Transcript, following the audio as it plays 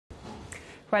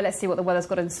Right, let's see what the weather's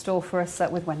got in store for us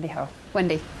with Wendy Hurrell.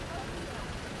 Wendy.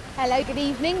 Hello, good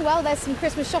evening. Well, there's some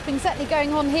Christmas shopping certainly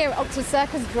going on here at Oxford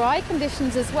Circus, dry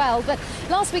conditions as well. But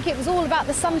last week it was all about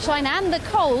the sunshine and the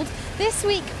cold. This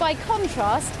week, by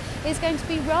contrast, is going to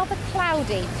be rather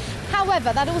cloudy.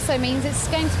 However, that also means it's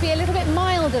going to be a little bit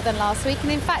milder than last week,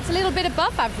 and in fact a little bit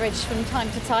above average from time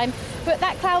to time. But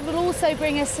that cloud will also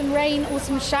bring us some rain or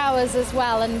some showers as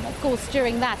well, and of course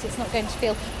during that it's not going to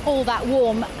feel all that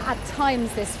warm at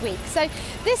times this week. So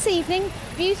this evening,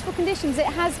 beautiful conditions. It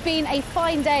has been a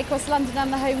fine day across London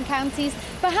and the home counties.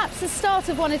 Perhaps the start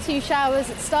of 1 or 2 showers,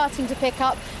 it's starting to pick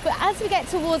up, but as we get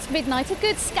towards midnight, a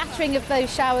good scattering of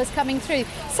those showers coming through.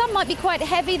 Some might be quite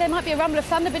heavy, there might be a rumble of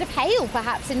thunder, a bit of hail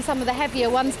perhaps in some of the heavier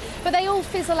ones, but they all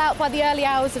fizzle out by the early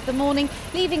hours of the morning,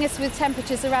 leaving us with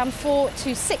temperatures around 4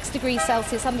 to 6 degrees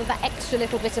Celsius under that extra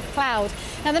little bit of cloud.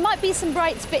 Now there might be some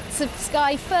bright bits of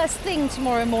sky first thing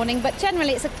tomorrow morning, but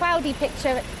generally it's a cloudy picture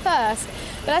at first.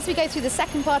 But as we go through the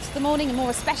second part of the morning, and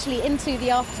more especially into the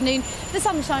afternoon, the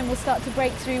sunshine will start to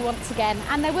break through once again,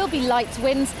 and there will be light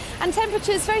winds and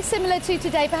temperatures very similar to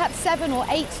today, perhaps 7 or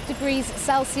 8 degrees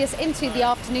Celsius into the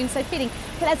afternoon, so feeling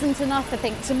pleasant enough, I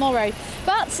think, tomorrow.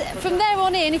 But from there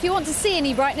on in, if you want to see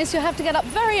any brightness, you'll have to get up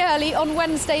very early on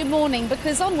Wednesday morning,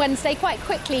 because on Wednesday, quite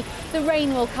quickly, the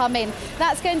rain will come in.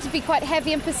 That's going to be quite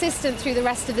heavy and persistent through the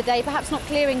rest of the day, perhaps not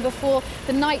clearing before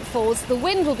the night falls. The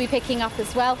wind will be picking up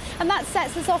as well, and that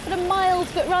sets us off at a mild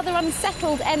but rather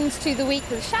unsettled end to the week,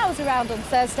 with showers around on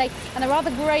Thursday and a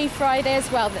rather grey Friday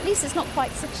as well, but at least it's not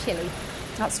quite so chilly.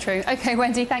 That's true. OK,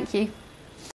 Wendy, thank you.